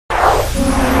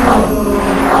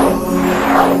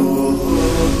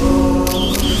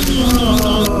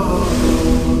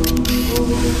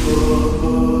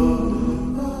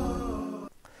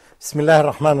Bismillah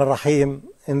ar-Rahman ar-Rahim.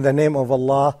 In the name of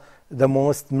Allah, the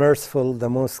most merciful, the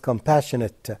most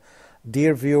compassionate.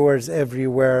 Dear viewers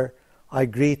everywhere, I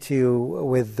greet you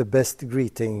with the best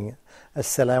greeting.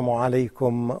 Assalamu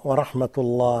alaikum wa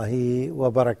rahmatullahi wa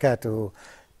barakatuh.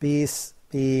 Peace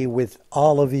be with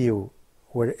all of you,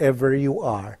 wherever you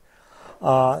are.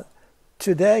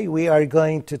 Today we are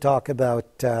going to talk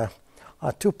about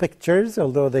two pictures,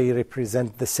 although they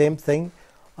represent the same thing.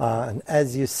 And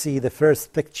as you see, the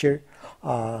first picture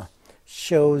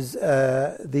shows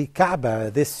the Kaaba,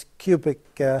 this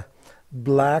cubic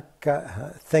black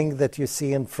thing that you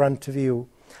see in front of you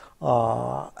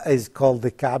is called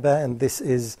the Kaaba, and this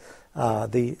is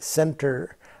the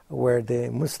center where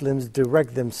the Muslims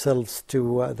direct themselves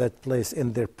to that place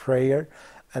in their prayer.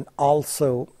 And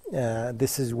also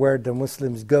this is where the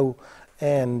Muslims go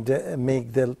and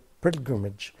make the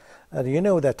pilgrimage. You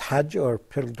know that Hajj or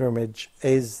pilgrimage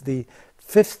is the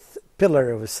fifth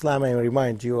pillar of Islam. I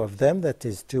remind you of them. That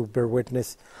is to bear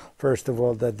witness, first of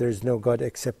all, that there is no God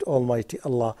except Almighty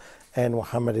Allah and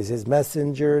Muhammad is His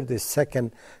messenger. The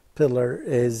second pillar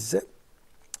is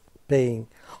paying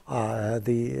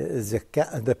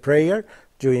the prayer,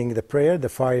 doing the prayer, the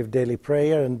 5 daily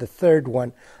prayer, and the third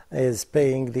one is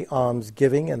paying the alms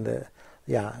giving and the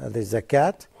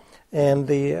zakat. And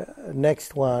the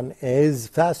next one is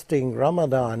fasting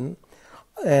Ramadan,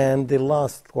 and the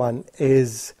last one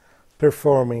is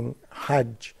performing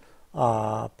Hajj,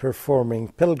 performing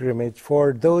pilgrimage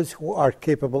for those who are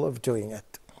capable of doing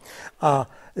it.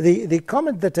 The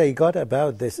comment that I got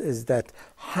about this is that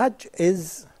Hajj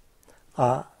is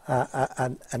a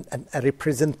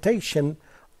representation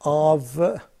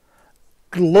of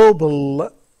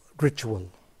global ritual.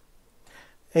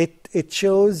 It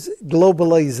shows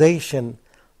globalization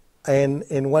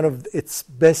in one of its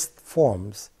best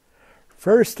forms.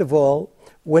 First of all,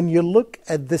 when you look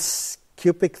at this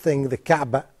cubic thing, the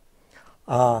Kaaba,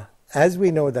 as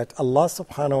we know that Allah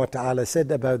subhanahu wa ta'ala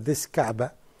said about this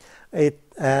Kaaba,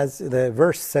 as the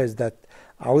verse says that,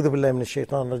 أعوذ بالله من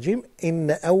الشيطان الرجيم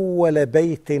إن أول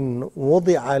بيت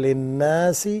وضع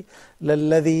للناس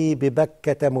للذي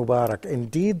ببكة مبارك.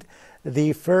 Indeed,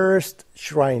 the first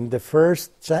shrine, the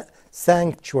first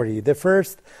sanctuary, the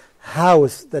first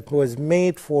house that was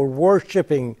made for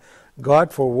worshipping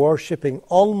God, for worshipping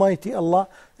Almighty Allah,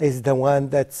 is the one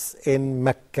that's in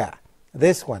Mecca.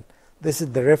 This one. This is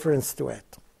the reference to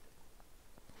it.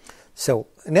 So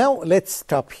now let's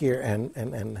stop here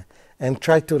and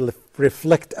try to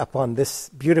reflect upon this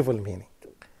beautiful meaning.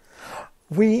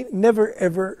 We never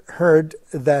ever heard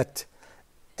that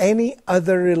any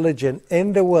other religion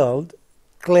in the world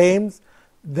claims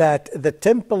that the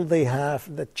temple they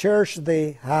have, the church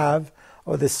they have,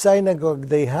 or the synagogue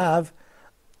they have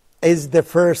is the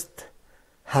first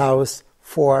house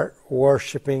for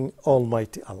worshipping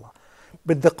Almighty Allah.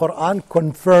 But the Quran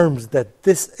confirms that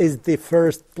this is the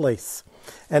first place.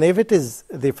 And if it is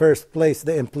the first place,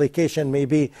 the implication may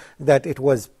be that it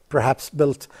was perhaps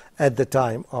built at the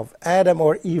time of Adam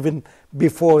or even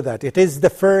before that. It is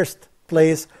the first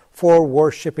place for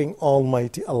worshipping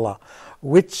Almighty Allah,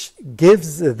 which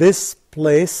gives this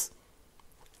place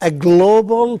a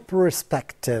global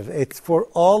perspective. It's for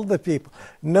all the people.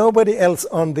 Nobody else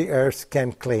on the earth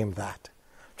can claim that,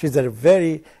 which is a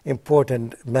very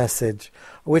important message,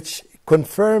 which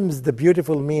confirms the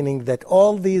beautiful meaning that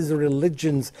all these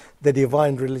religions, the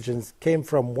divine religions, came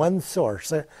from one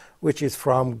source, which is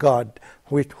from God,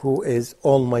 who is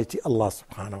Almighty Allah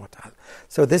subhanahu wa ta'ala.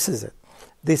 So this is it.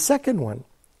 The second one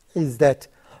is that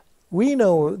we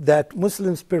know that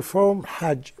Muslims perform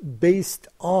Hajj based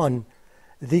on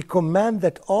the command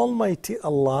that Almighty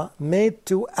Allah made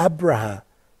to Abraham,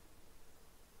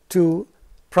 to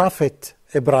Prophet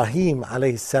Ibrahim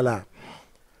alayhi salam,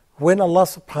 when Allah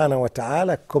subhanahu wa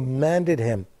ta'ala commanded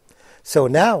him. So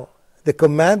now the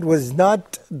command was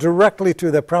not directly to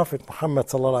the Prophet Muhammad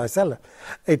sallallahu alaihi wasallam.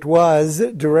 It was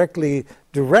directly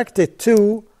directed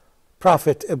to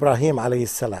Prophet Ibrahim alayhi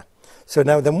salam. So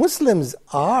now the Muslims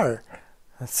are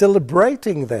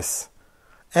celebrating this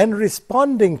and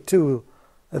responding to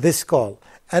this call.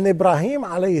 And Ibrahim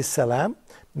alayhi salam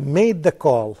made the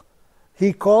call.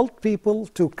 He called people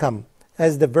to come,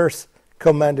 as the verse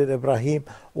commanded Ibrahim,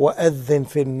 وَأَذِّن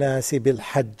فِي النَّاسِ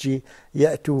بِالْحَجِّ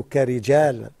يَأْتُوكَ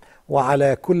رِجَالًا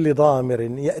وَعَلَى كُلِّ ضَامِرٍ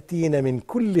يَأْتِينَ مِنْ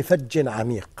كُلِّ فَجٍّ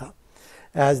عَمِيقٍ.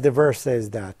 As the verse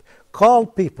says that, call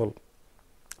people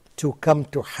to come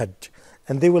to Hajj,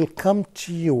 and they will come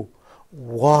to you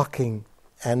walking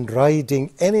and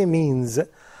riding any means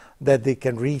that they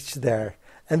can reach there.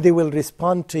 and they will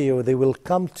respond to you. They will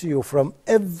come to you from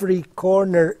every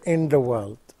corner in the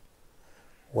world.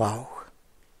 Wow.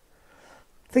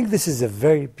 I think this is a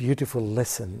very beautiful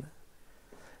lesson.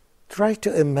 Try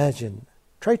to imagine,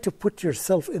 try to put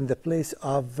yourself in the place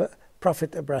of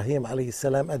Prophet Ibrahim alayhi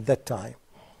salam at that time.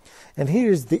 And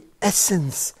here is the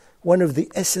essence, one of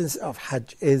the essence of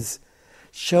Hajj is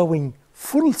showing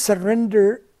full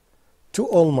surrender to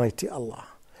Almighty Allah,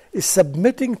 is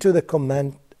submitting to the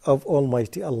command of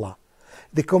Almighty Allah.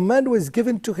 The command was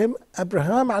given to him.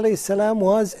 Abraham alayhi salam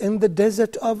was in the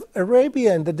desert of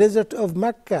Arabia, in the desert of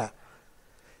Mecca.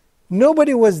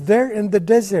 Nobody was there in the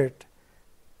desert.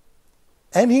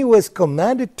 And he was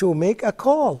commanded to make a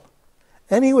call.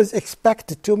 And he was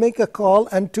expected to make a call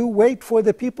and to wait for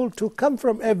the people to come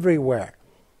from everywhere.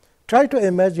 Try to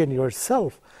imagine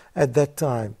yourself at that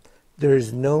time. There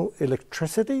is no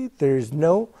electricity. There is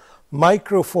no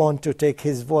microphone to take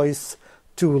his voice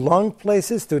to long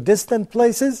places, to distant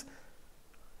places.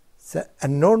 So a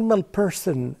normal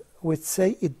person would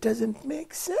say it doesn't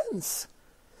make sense.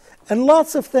 And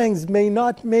lots of things may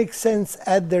not make sense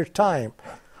at their time.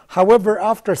 However,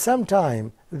 after some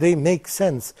time, they make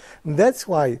sense. And that's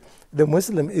why the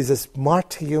Muslim is a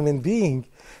smart human being,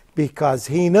 because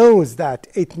he knows that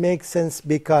it makes sense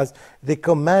because the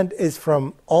command is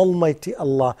from Almighty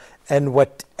Allah, and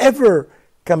whatever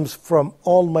comes from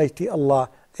Almighty Allah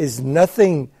is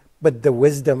nothing but the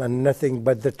wisdom and nothing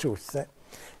but the truth.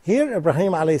 Here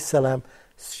Ibrahim alayhi salam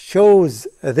shows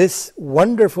this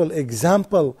wonderful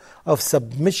example of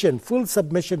submission, full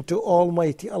submission to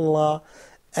Almighty Allah,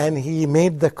 and he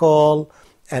made the call,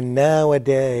 and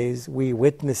nowadays we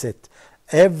witness it.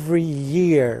 Every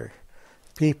year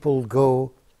people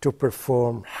go to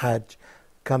perform Hajj,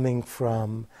 coming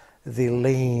from the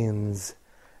lanes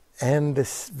and the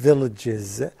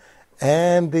villages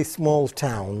and the small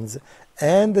towns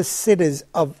and the cities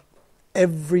of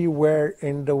everywhere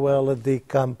in the world. They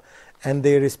come and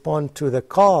they respond to the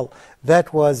call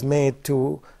that was made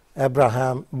to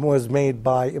Abraham, was made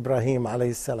by Ibrahim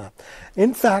alayhi salam.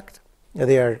 In fact,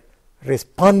 they are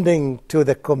responding to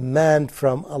the command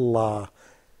from Allah,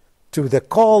 to the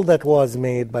call that was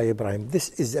made by Ibrahim. This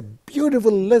is a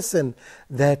beautiful lesson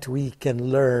that we can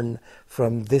learn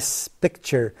from this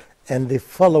picture and the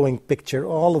following picture.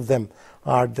 All of them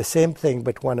are the same thing,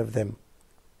 but one of them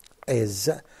is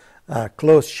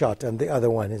close shot and the other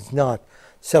one is not.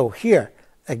 So here,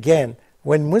 again,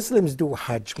 when Muslims do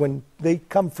Hajj, when they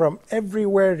come from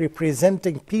everywhere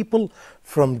representing people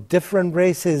from different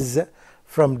races,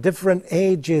 from different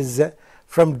ages,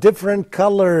 from different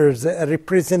colors, a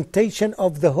representation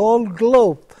of the whole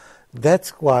globe, that's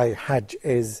why Hajj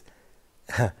is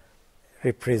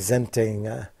representing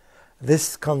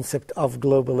this concept of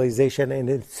globalization in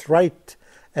its right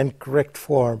and correct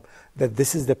form, that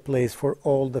this is the place for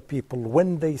all the people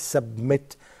when they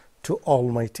submit to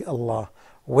Almighty Allah,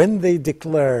 when they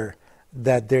declare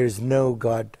that there is no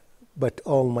God but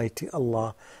Almighty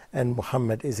Allah and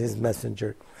Muhammad is his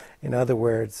messenger. In other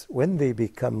words, when they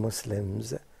become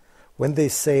Muslims, when they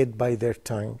say it by their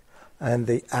tongue and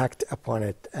they act upon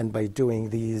it, and by doing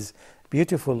these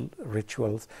beautiful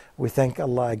rituals, we thank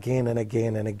Allah again and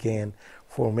again and again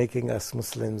for making us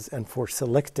Muslims and for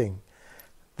selecting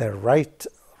the right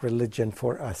religion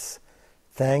for us.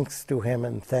 Thanks to him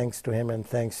and thanks to him and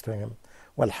thanks to him.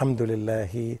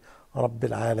 Walhamdulillahi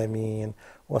Rabbil Alameen.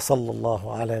 Wa sallallahu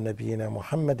ala nabiyyina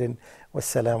Muhammadin.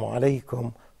 Wassalamu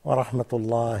alaykum wa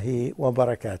rahmatullahi wa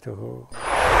barakatuhu.